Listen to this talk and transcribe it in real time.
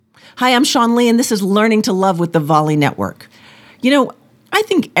Hi, I'm Sean Lee, and this is Learning to Love with the Volley Network. You know, I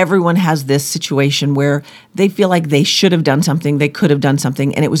think everyone has this situation where they feel like they should have done something, they could have done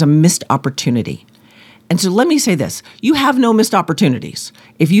something, and it was a missed opportunity. And so let me say this, you have no missed opportunities.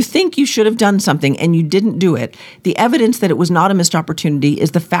 If you think you should have done something and you didn't do it, the evidence that it was not a missed opportunity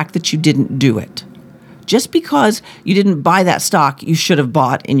is the fact that you didn't do it. Just because you didn't buy that stock you should have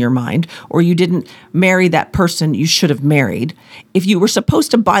bought in your mind, or you didn't marry that person you should have married, if you were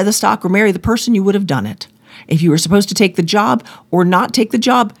supposed to buy the stock or marry the person, you would have done it. If you were supposed to take the job or not take the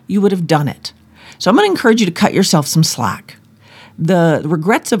job, you would have done it. So I'm going to encourage you to cut yourself some slack. The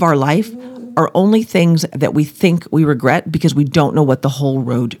regrets of our life are only things that we think we regret because we don't know what the whole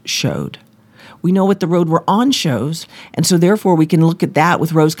road showed. We know what the road we're on shows, and so therefore we can look at that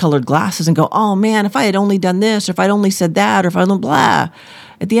with rose-colored glasses and go, oh man, if I had only done this, or if I'd only said that, or if I don't blah.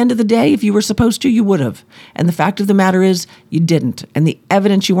 At the end of the day, if you were supposed to, you would have. And the fact of the matter is, you didn't. And the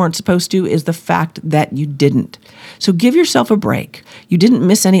evidence you weren't supposed to is the fact that you didn't. So give yourself a break. You didn't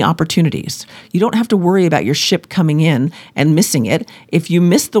miss any opportunities. You don't have to worry about your ship coming in and missing it. If you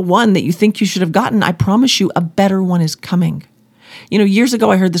missed the one that you think you should have gotten, I promise you a better one is coming. You know, years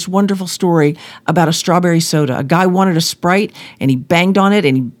ago, I heard this wonderful story about a strawberry soda. A guy wanted a Sprite, and he banged on it,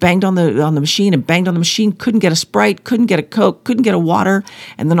 and he banged on the machine, and banged on the machine, couldn't get a Sprite, couldn't get a Coke, couldn't get a water,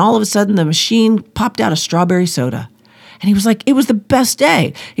 and then all of a sudden, the machine popped out a strawberry soda. And he was like, it was the best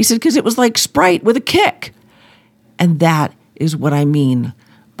day. He said, because it was like Sprite with a kick. And that is what I mean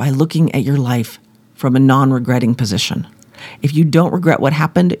by looking at your life from a non-regretting position. If you don't regret what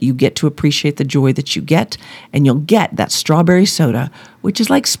happened, you get to appreciate the joy that you get, and you'll get that strawberry soda, which is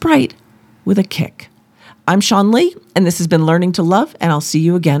like Sprite with a kick. I'm Sean Lee, and this has been Learning to Love, and I'll see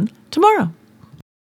you again tomorrow.